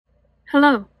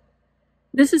Hello,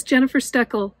 this is Jennifer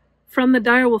Steckel from the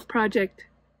Direwolf Project.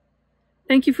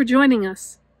 Thank you for joining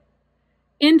us.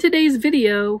 In today's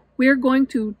video, we're going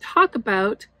to talk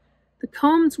about the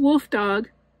Combs wolf dog,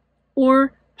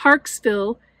 or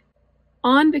Parksville,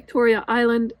 on Victoria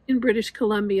Island in British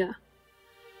Columbia.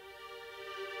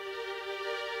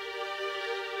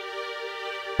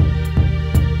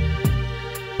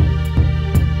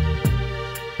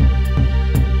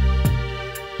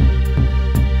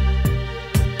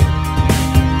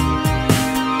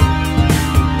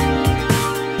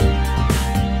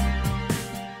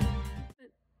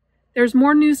 There's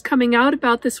more news coming out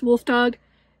about this wolf dog.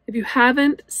 If you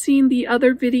haven't seen the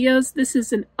other videos, this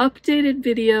is an updated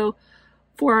video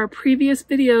for our previous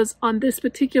videos on this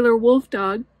particular wolf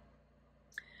dog.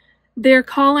 They're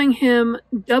calling him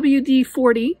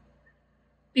WD-40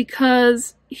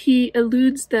 because he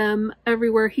eludes them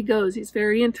everywhere he goes. He's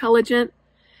very intelligent.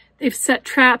 They've set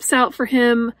traps out for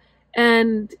him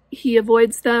and he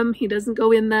avoids them. He doesn't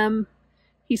go in them.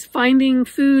 He's finding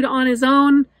food on his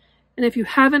own. And if you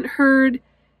haven't heard,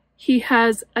 he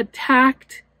has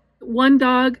attacked one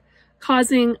dog,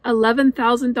 causing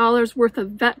 $11,000 worth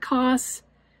of vet costs.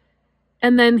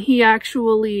 And then he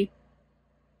actually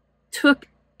took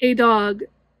a dog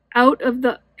out of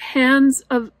the hands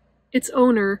of its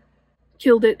owner,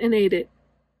 killed it, and ate it.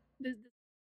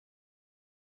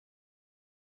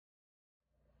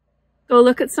 Go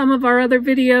look at some of our other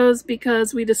videos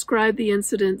because we describe the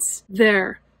incidents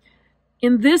there.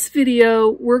 In this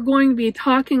video, we're going to be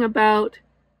talking about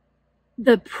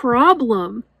the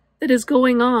problem that is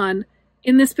going on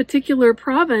in this particular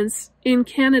province in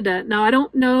Canada. Now, I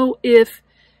don't know if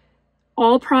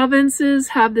all provinces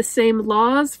have the same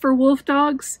laws for wolf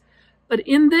dogs, but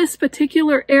in this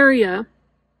particular area,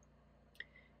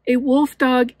 a wolf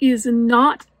dog is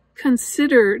not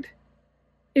considered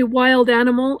a wild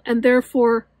animal, and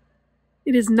therefore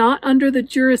it is not under the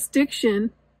jurisdiction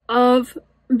of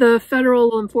the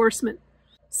federal enforcement.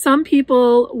 Some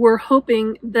people were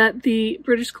hoping that the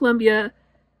British Columbia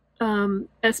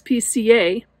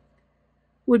SPCA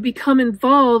would become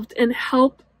involved and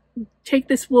help take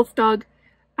this wolf dog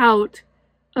out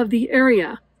of the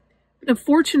area. But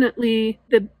unfortunately,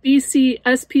 the BC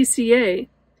SPCA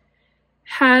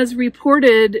has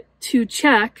reported to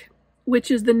CHEK,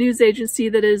 which is the news agency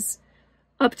that is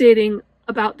updating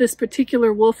about this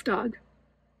particular wolf dog.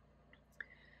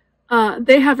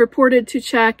 They have reported to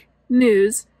CHEK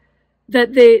News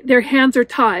that their hands are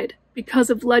tied because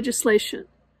of legislation,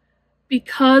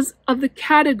 because of the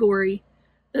category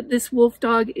that this wolf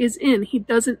dog is in. He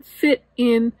doesn't fit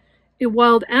in a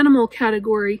wild animal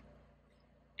category,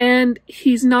 and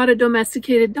he's not a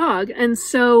domesticated dog. And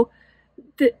so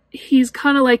he's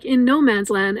kind of like in no man's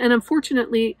land, and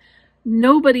unfortunately,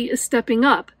 nobody is stepping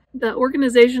up. The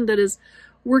organization that is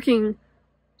working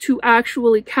to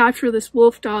actually capture this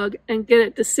wolf dog and get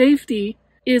it to safety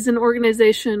is an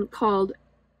organization called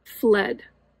FLED.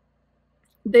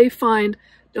 They find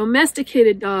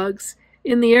domesticated dogs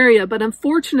in the area, but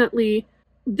unfortunately,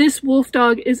 this wolf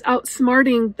dog is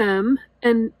outsmarting them,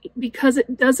 and because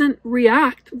it doesn't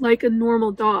react like a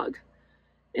normal dog,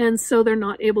 and so they're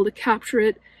not able to capture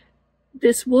it.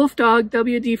 This wolf dog,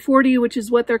 WD-40, which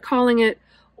is what they're calling it,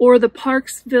 or the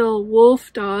Parksville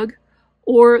wolf dog,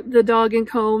 or the dog in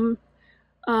comb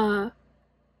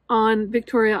on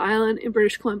Victoria Island in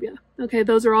British Columbia. Okay,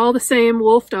 those are all the same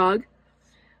wolf dog.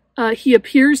 He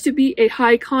appears to be a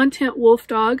high content wolf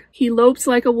dog. He lopes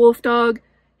like a wolf dog.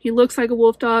 He looks like a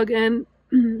wolf dog, and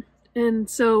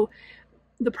so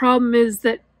the problem is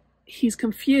that he's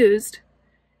confused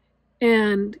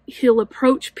and he'll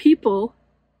approach people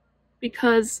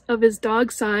because of his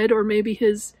dog side, or maybe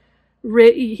he's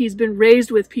been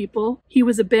raised with people. He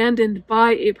was abandoned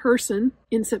by a person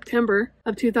in September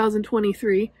of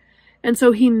 2023. And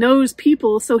so he knows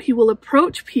people, so he will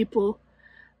approach people,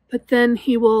 but then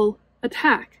he will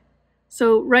attack.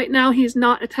 So right now he's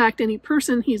not attacked any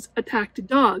person, he's attacked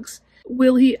dogs.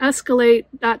 Will he escalate?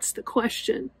 That's the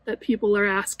question that people are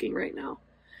asking right now.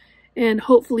 And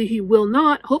hopefully he will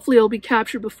not. Hopefully he'll be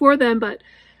captured before then, but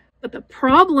the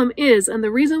problem is, and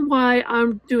the reason why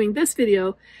I'm doing this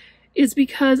video, is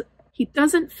because he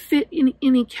doesn't fit in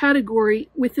any category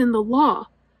within the law.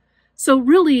 So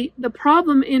really, the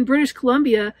problem in British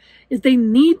Columbia is they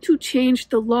need to change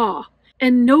the law,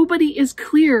 and nobody is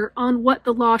clear on what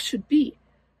the law should be.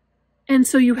 And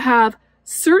so you have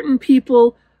certain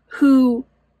people who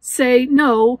say,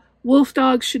 no, wolf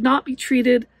dogs should not be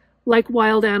treated like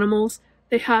wild animals.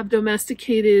 They have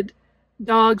domesticated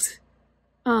dogs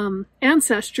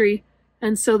ancestry,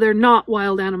 and so they're not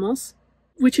wild animals.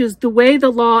 the way the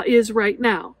law is right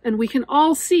now. And we can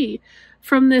all see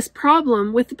from this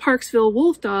problem with the Parksville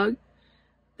wolf dog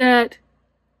that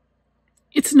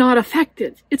it's not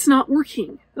effective. It's not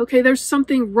working. Okay, there's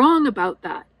something wrong about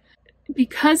that.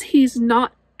 Because he's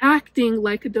not acting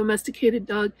like a domesticated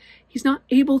dog, he's not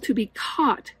able to be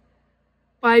caught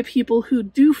by people who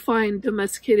do find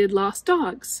domesticated lost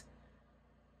dogs.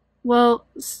 Well,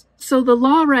 so the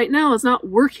law right now is not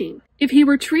working. If he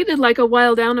were treated like a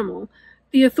wild animal,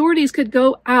 the authorities could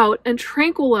go out and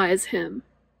tranquilize him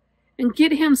and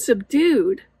get him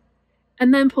subdued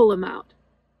and then pull him out.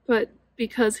 But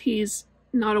because he's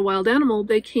not a wild animal,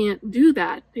 they can't do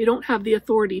that. They don't have the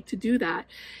authority to do that.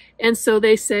 And so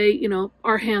they say, you know,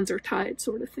 our hands are tied,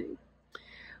 sort of thing.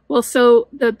 Well, so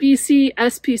the BC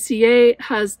SPCA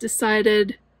has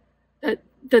decided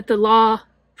that the law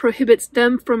prohibits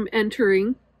them from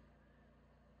entering.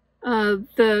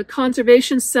 The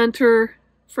Conservation Center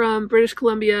from British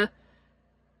Columbia,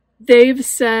 they've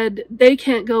said they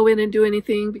can't go in and do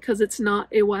anything because it's not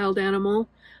a wild animal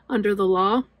under the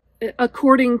law.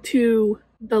 According to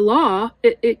the law,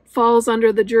 it falls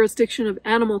under the jurisdiction of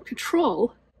animal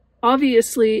control.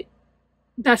 Obviously,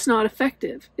 that's not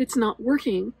effective. It's not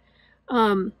working.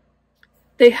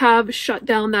 They have shut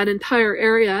down that entire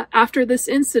area after this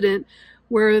incident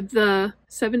where the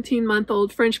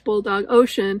 17-month-old French Bulldog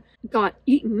Ocean got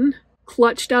eaten,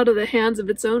 clutched out of the hands of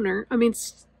its owner. I mean,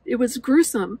 it was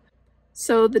gruesome.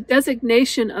 So the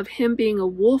designation of him being a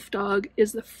wolf dog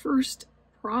is the first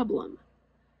problem.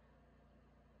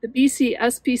 The BC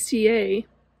SPCA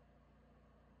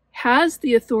has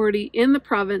the authority in the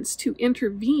province to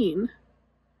intervene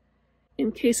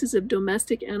in cases of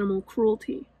domestic animal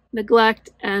cruelty, neglect,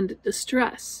 and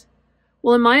distress.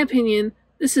 Well, in my opinion,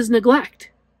 this is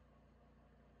neglect.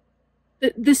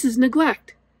 This is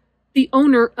neglect. The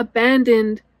owner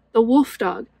abandoned the wolf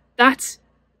dog. That's,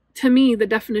 to me, the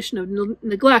definition of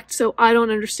neglect. So I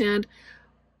don't understand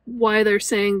why they're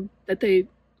saying that they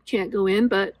can't go in,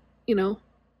 but, you know.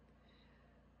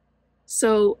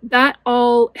 So that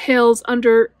all hails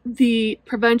under the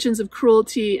Preventions of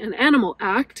Cruelty and Animal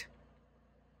Act.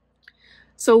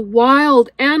 So wild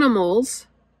animals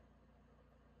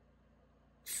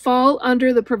fall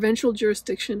under the provincial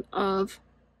jurisdiction of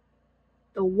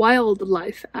the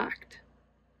Wildlife Act.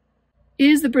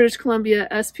 Is the British Columbia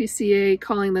SPCA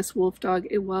calling this wolf dog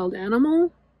a wild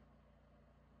animal?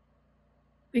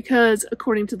 Because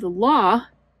according to the law,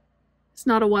 it's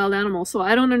not a wild animal. So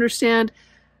I don't understand.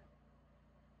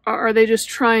 Are they just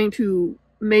trying to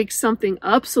make something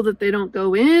up so that they don't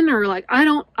go in? Or like, I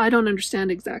don't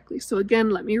understand exactly. So again,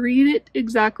 let me read it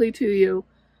exactly to you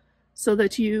so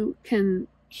that you can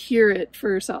hear it for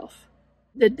yourself.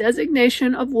 The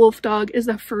designation of wolf dog is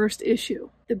the first issue.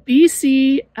 The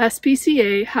BC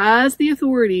SPCA has the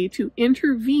authority to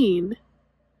intervene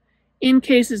in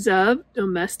cases of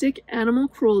domestic animal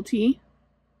cruelty,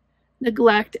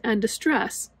 neglect, and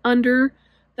distress under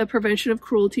the Prevention of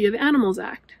Cruelty of Animals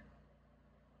Act.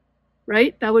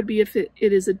 Right? That would be if it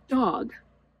is a dog.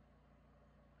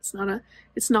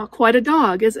 It's not quite a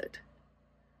dog, is it?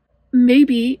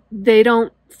 Maybe they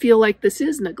don't feel like this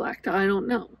is neglect. I don't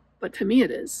know. But to me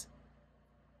it is.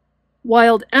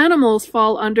 Wild animals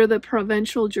fall under the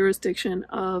provincial jurisdiction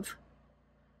of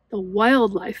the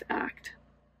Wildlife Act.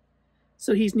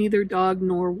 So he's neither dog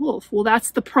nor wolf. Well,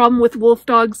 that's the problem with wolf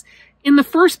dogs in the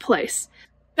first place.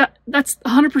 That's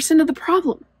 100% of the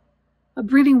problem of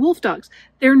breeding wolf dogs.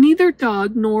 They're neither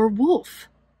dog nor wolf.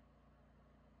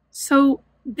 So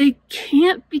they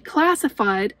can't be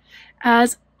classified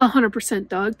as 100%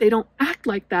 dog. They don't act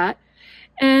like that.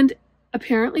 And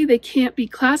apparently they can't be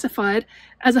classified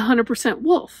as 100%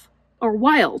 wolf or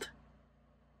wild.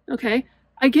 Okay,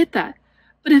 I get that.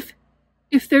 But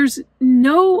if there's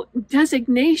no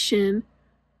designation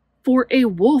for a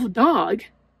wolf dog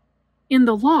in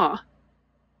the law,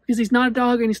 because he's not a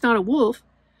dog and he's not a wolf,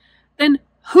 then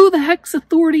who the heck's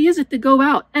authority is it to go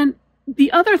out? And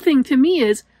the other thing to me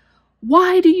is,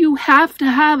 why do you have to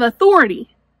have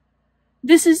authority?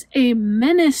 This is a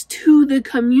menace to the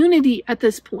community at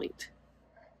this point.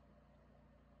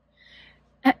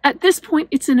 At this point,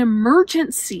 it's an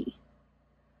emergency.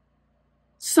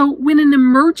 So when an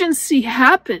emergency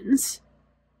happens,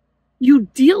 you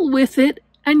deal with it,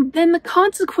 and then the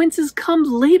consequences come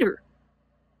later.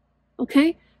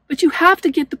 Okay? But you have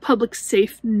to get the public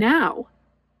safe now.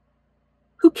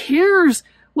 Who cares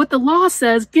what the law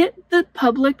says? Get the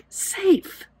public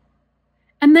safe.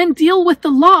 And then deal with the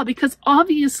law, because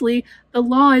obviously the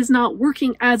law is not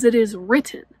working as it is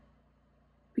written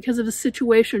because of a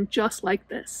situation just like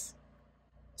this.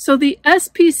 So the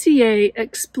SPCA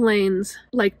explains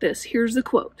like this. Here's the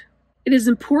quote. It is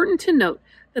important to note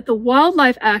that the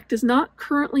Wildlife Act does not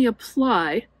currently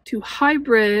apply to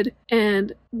hybrid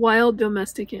and wild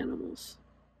domestic animals.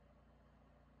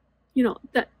 You know,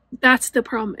 that's the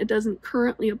problem. It doesn't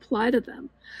currently apply to them.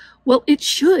 Well, it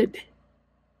should.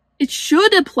 It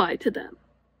should apply to them.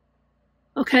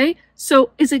 Okay?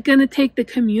 So is it going to take the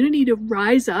community to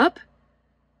rise up?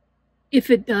 If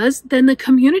it does, then the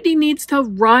community needs to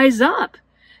rise up.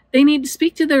 They need to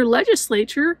speak to their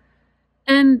legislature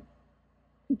and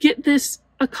get this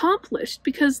accomplished,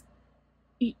 because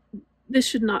this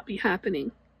should not be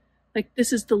happening. Like,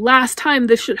 this is the last time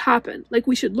this should happen. Like,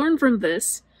 we should learn from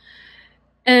this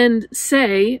and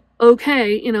say,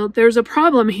 okay, you know, there's a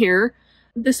problem here.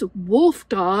 This wolf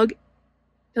dog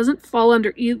doesn't fall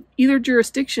under either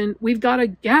jurisdiction. We've got a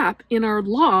gap in our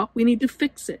law. We need to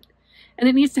fix it. And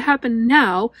it needs to happen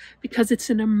now because it's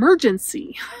an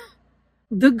emergency.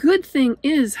 The good thing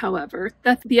is, however,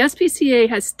 that the SPCA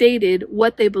has stated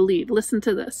what they believe. Listen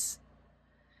to this.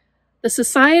 The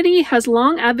Society has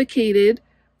long advocated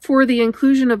for the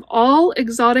inclusion of all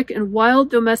exotic and wild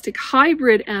domestic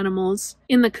hybrid animals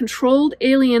in the Controlled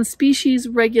Alien Species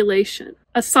Regulation.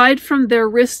 Aside from their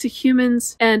risks to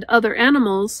humans and other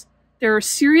animals, there are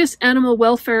serious animal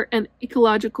welfare and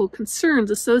ecological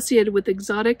concerns associated with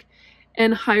exotic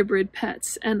and hybrid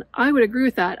pets. And I would agree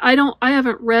with that. I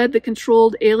haven't read the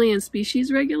Controlled Alien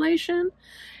Species Regulation.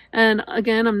 And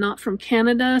again, I'm not from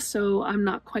Canada, so I'm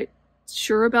not quite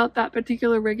sure about that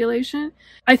particular regulation.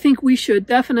 I think we should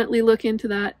definitely look into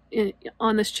that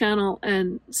on this channel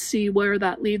and see where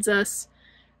that leads us.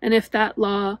 And if that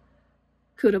law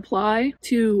could apply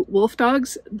to wolf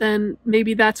dogs, then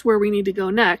maybe that's where we need to go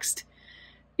next,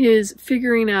 is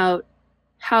figuring out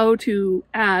how to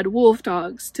add wolf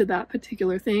dogs to that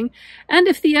particular thing. And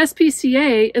if the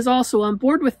SPCA is also on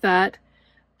board with that,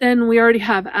 then we already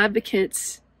have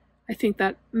advocates. I think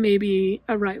that may be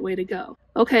a right way to go.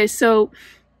 Okay, so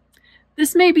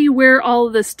this may be where all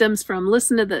of this stems from.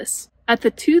 Listen to this. At the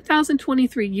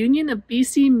 2023 Union of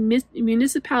BC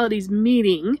Municipalities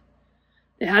meeting,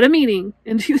 they had a meeting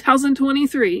in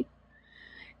 2023,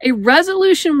 a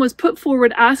resolution was put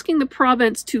forward asking the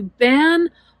province to ban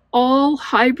all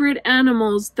hybrid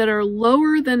animals that are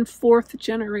lower than 4th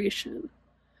generation.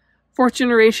 4th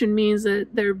generation means that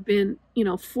there have been,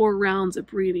 4 rounds of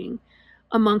breeding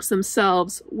amongst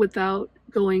themselves without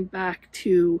going back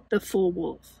to the full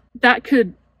wolf. That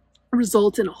could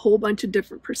result in a whole bunch of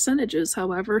different percentages,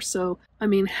 however. So, I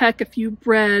mean, heck, if you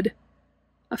bred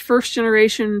a 1st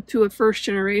generation to a 1st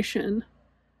generation,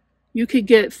 you could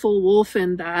get full wolf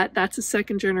in that. That's a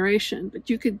 2nd generation. But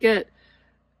you could get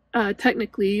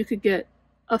technically, you could get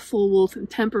a full wolf in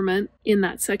temperament in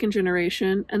that 2nd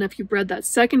generation. And if you bred that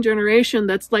 2nd generation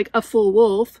that's like a full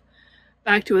wolf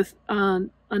back to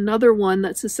another one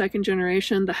that's a 2nd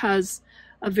generation that has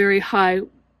a very high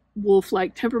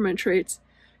wolf-like temperament traits,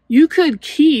 you could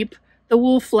keep the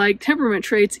wolf-like temperament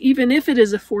traits even if it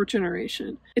is a 4th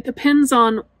generation. It depends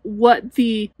on what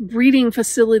the breeding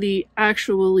facility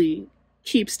actually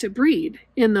keeps to breed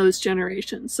in those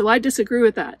generations. So I disagree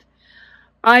with that.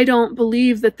 I don't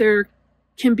believe that there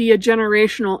can be a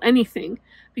generational anything,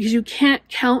 because you can't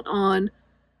count on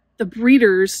the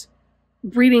breeders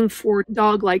breeding for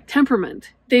dog-like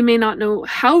temperament. They may not know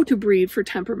how to breed for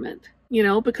temperament,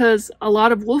 because a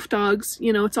lot of wolf dogs,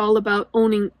 it's all about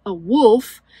owning a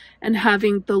wolf and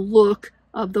having the look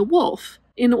of the wolf.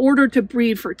 In order to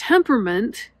breed for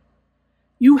temperament,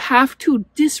 you have to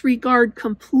disregard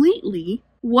completely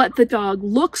what the dog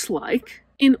looks like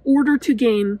in order to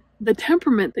gain the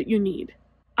temperament that you need.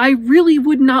 I really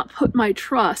would not put my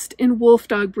trust in wolf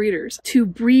dog breeders to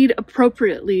breed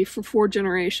appropriately for 4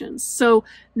 generations. So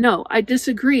no, I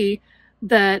disagree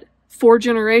that 4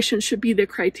 generations should be the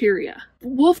criteria.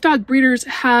 Wolf dog breeders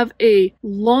have a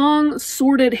long,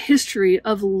 sordid history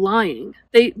of lying.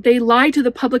 They lie to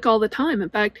the public all the time. In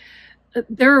fact,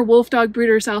 there are wolf dog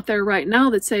breeders out there right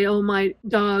now that say, oh, my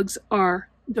dogs are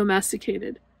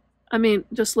domesticated. I mean,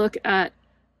 just look at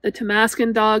the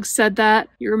Tamascan dogs said that.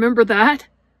 You remember that?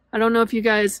 I don't know if you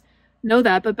guys know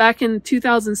that, but back in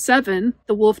 2007,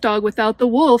 the wolf dog without the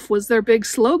wolf was their big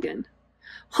slogan.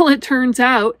 Well, it turns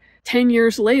out 10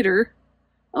 years later,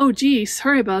 oh gee,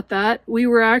 sorry about that. We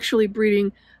were actually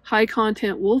breeding high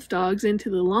content wolf dogs into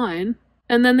the line.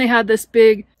 And then they had this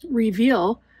big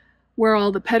reveal where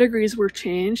all the pedigrees were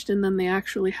changed, and then they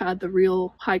actually had the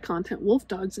real high content wolf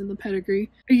dogs in the pedigree.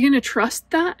 Are you going to trust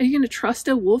that? Are you going to trust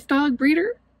a wolf dog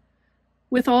breeder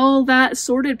with all that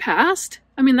sordid past?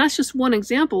 I mean, that's just one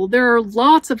example. There are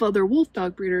lots of other wolf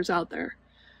dog breeders out there,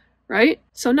 right?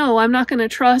 So no, I'm not going to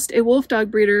trust a wolf dog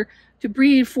breeder to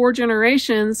breed 4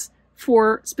 generations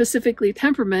for specifically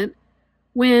temperament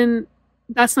when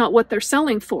that's not what they're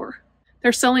selling for.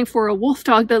 They're selling for a wolf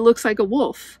dog that looks like a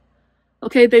wolf.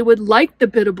 Okay, they would like the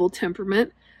biddable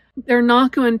temperament. They're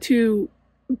not going to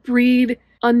breed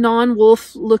a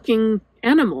non-wolf looking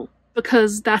animal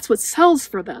because that's what sells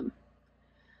for them.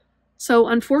 So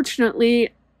unfortunately,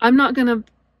 I'm not going to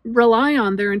rely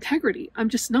on their integrity. I'm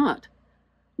just not.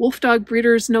 Wolf dog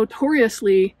breeders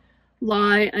notoriously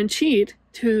lie and cheat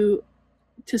to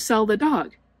sell the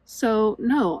dog. So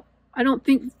no, I don't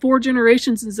think 4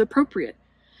 generations is appropriate.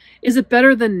 Is it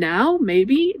better than now?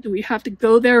 Maybe. Do we have to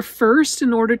go there first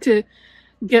in order to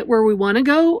get where we want to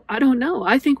go? I don't know.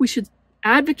 I think we should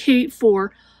advocate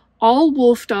for all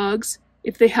wolf dogs,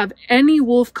 if they have any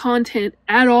wolf content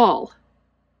at all,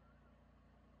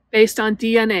 based on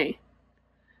DNA.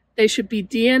 They should be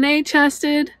DNA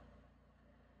tested.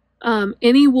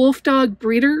 Any wolf dog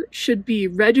breeder should be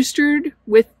registered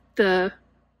with the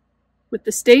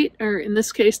state, or in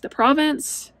this case, the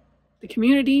province, the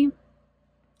community.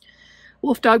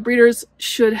 Wolf dog breeders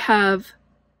should have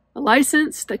a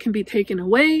license that can be taken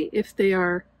away if they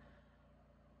are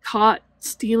caught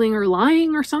stealing or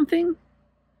lying or something.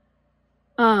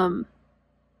 And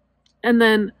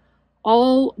then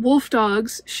all wolf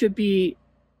dogs should be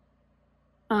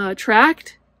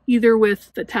tracked, either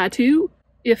with the tattoo,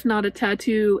 if not a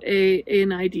tattoo,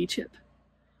 an ID chip.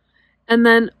 And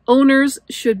then owners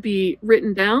should be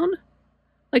written down.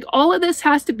 Like, all of this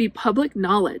has to be public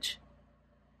knowledge.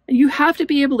 And you have to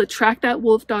be able to track that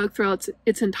wolf dog throughout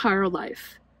its entire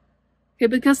life. Okay,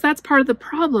 because that's part of the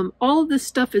problem. All of this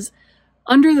stuff is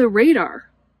under the radar.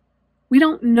 We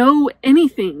don't know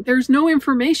anything. There's no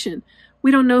information.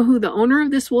 We don't know who the owner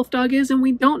of this wolf dog is, and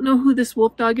we don't know who this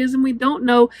wolf dog is, and we don't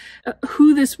know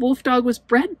who this wolf dog was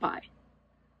bred by.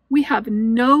 We have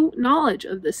no knowledge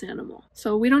of this animal,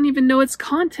 so we don't even know its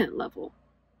content level.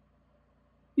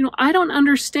 You know, I don't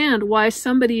understand why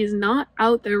somebody is not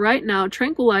out there right now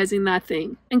tranquilizing that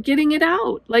thing and getting it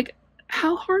out. Like,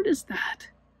 how hard is that?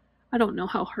 I don't know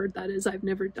how hard that is. I've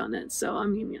never done it. So, I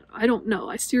mean, I don't know.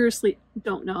 I seriously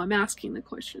don't know. I'm asking the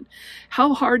question.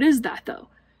 How hard is that, though?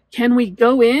 Can we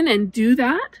go in and do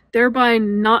that, thereby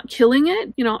not killing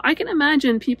it? You know, I can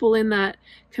imagine people in that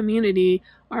community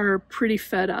are pretty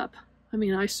fed up. I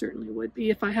mean, I certainly would be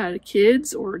if I had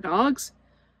kids or dogs.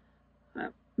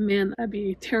 Man, that'd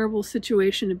be a terrible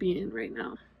situation to be in right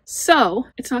now. So,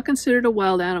 it's not considered a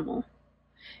wild animal.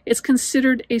 It's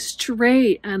considered a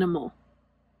stray animal.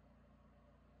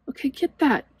 Okay, get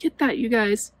that, you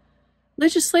guys.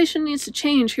 Legislation needs to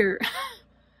change here.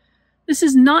 This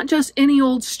is not just any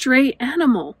old stray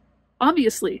animal,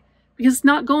 obviously, because it's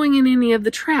not going in any of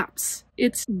the traps.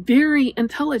 It's very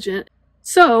intelligent.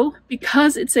 So,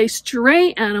 because it's a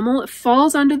stray animal, it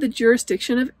falls under the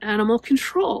jurisdiction of animal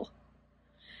control.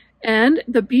 And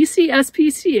the BC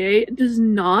SPCA does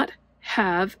not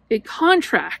have a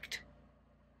contract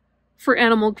for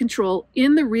animal control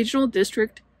in the regional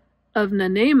district of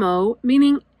Nanaimo,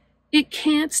 meaning it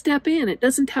can't step in. It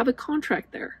doesn't have a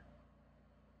contract there.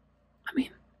 I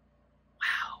mean,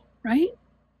 wow, right?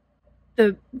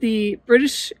 The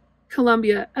British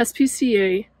Columbia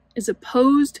SPCA is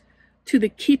opposed to the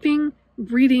keeping,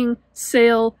 breeding,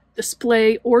 sale,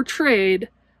 display, or trade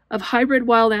of hybrid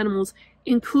wild animals,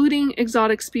 including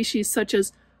exotic species such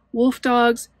as wolf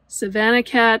dogs, savanna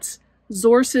cats,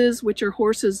 zorses, which are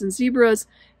horses and zebras,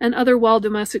 and other wild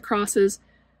domestic crosses.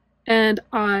 And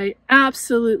I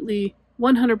absolutely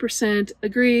 100%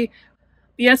 agree.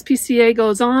 The SPCA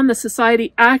goes on, the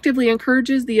Society actively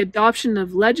encourages the adoption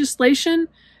of legislation,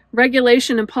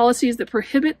 regulation, and policies that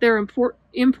prohibit their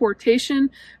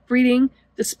importation, breeding,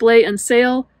 display, and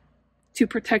sale to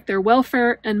protect their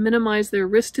welfare and minimize their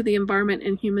risk to the environment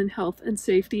and human health and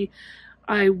safety.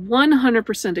 I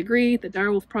 100% agree. The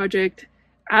Direwolf Project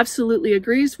absolutely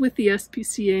agrees with the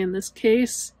SPCA in this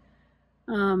case.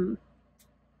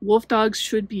 Wolf dogs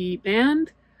should be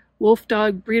banned. Wolf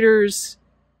dog breeders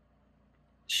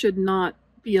should not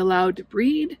be allowed to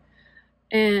breed.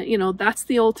 And, you know, that's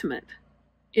the ultimate.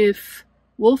 If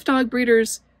wolf dog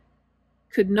breeders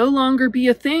could no longer be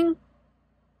a thing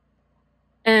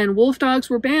and wolf dogs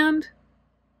were banned,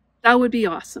 that would be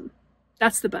awesome.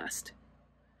 That's the best.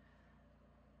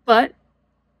 But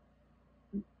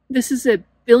this is a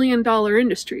billion-dollar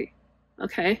industry,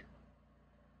 okay?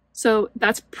 So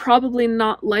that's probably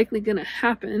not likely going to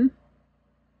happen,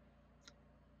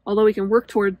 although we can work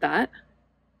toward that.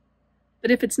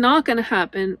 But if it's not going to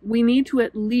happen, we need to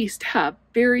at least have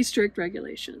very strict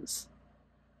regulations.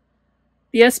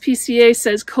 The SPCA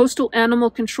says Coastal Animal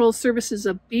Control Services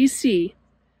of BC.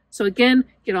 So again,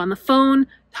 get on the phone,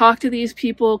 talk to these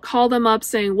people, call them up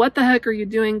saying, what the heck are you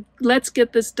doing? Let's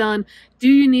get this done. Do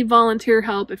you need volunteer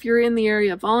help? If you're in the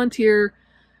area, volunteer.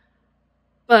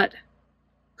 But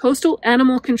Coastal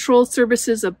Animal Control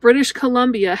Services of British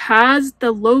Columbia has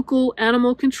the local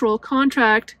animal control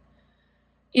contract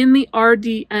in the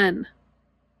RDN.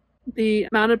 The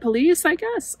Mounted Police, I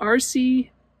guess,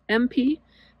 RCMP,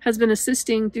 has been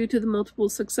assisting due to the multiple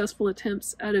successful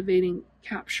attempts at evading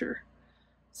capture.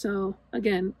 So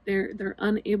again, they're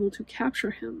unable to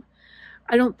capture him.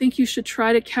 I don't think you should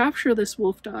try to capture this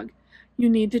wolf dog. You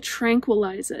need to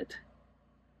tranquilize it.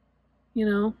 You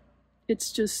know,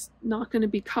 it's just not going to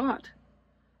be caught.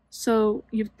 So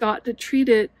you've got to treat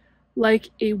it like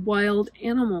a wild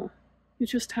animal. You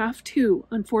just have to.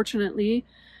 Unfortunately,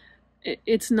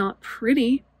 it's not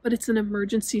pretty, but it's an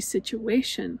emergency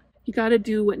situation. You got to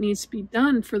do what needs to be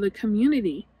done for the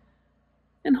community.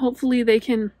 And hopefully they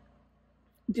can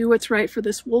do what's right for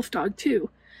this wolf dog too.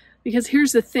 Because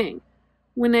here's the thing.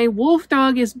 When a wolf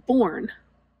dog is born,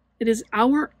 it is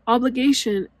our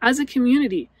obligation as a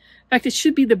community. In fact, it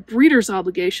should be the breeder's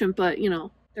obligation, but you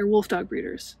know, they're wolf dog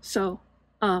breeders. So,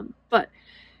 but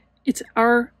it's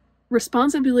our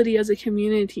responsibility as a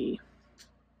community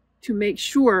to make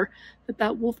sure that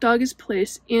that wolf dog is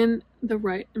placed in the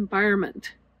right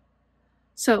environment.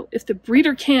 So if the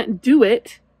breeder can't do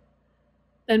it,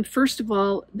 then first of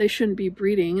all, they shouldn't be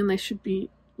breeding, and they should be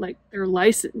like, they're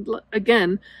licensed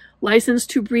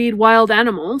to breed wild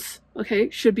animals, okay,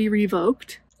 should be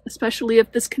revoked, especially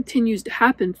if this continues to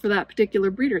happen for that particular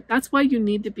breeder. That's why you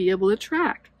need to be able to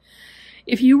track.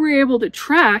 If you were able to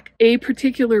track a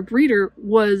particular breeder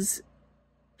was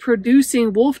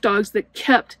producing wolf dogs that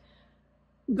kept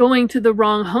going to the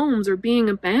wrong homes or being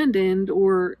abandoned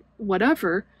or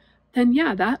whatever, then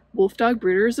yeah, that wolf dog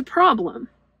breeder is a problem.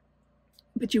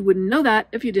 But you wouldn't know that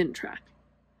if you didn't track.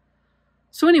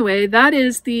 So anyway, that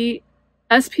is the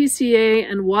SPCA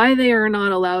and why they are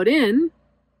not allowed in.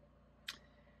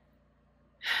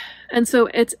 And so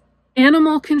it's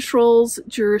animal control's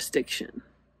jurisdiction.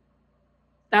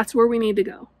 That's where we need to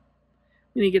go.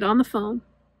 We need to get on the phone,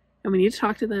 and we need to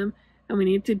talk to them, and we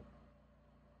need to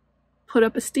put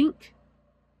up a stink,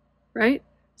 right?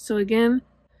 So again,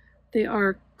 they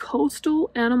are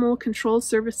Coastal Animal Control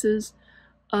Services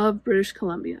of British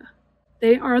Columbia.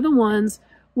 They are the ones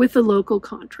with the local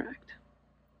contract.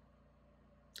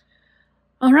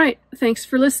 All right, thanks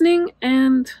for listening,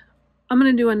 and I'm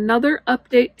going to do another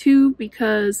update too,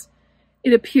 because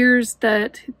it appears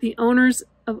that the owners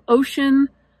of Ocean,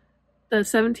 the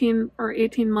 17 or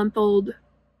 18-month-old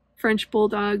French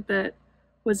bulldog that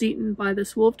was eaten by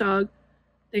this wolf dog,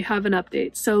 they have an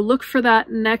update. So look for that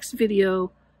next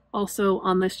video also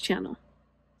on this channel.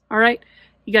 All right,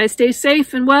 you guys stay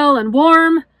safe and well and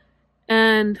warm,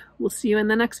 and we'll see you in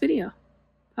the next video.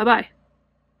 Bye-bye.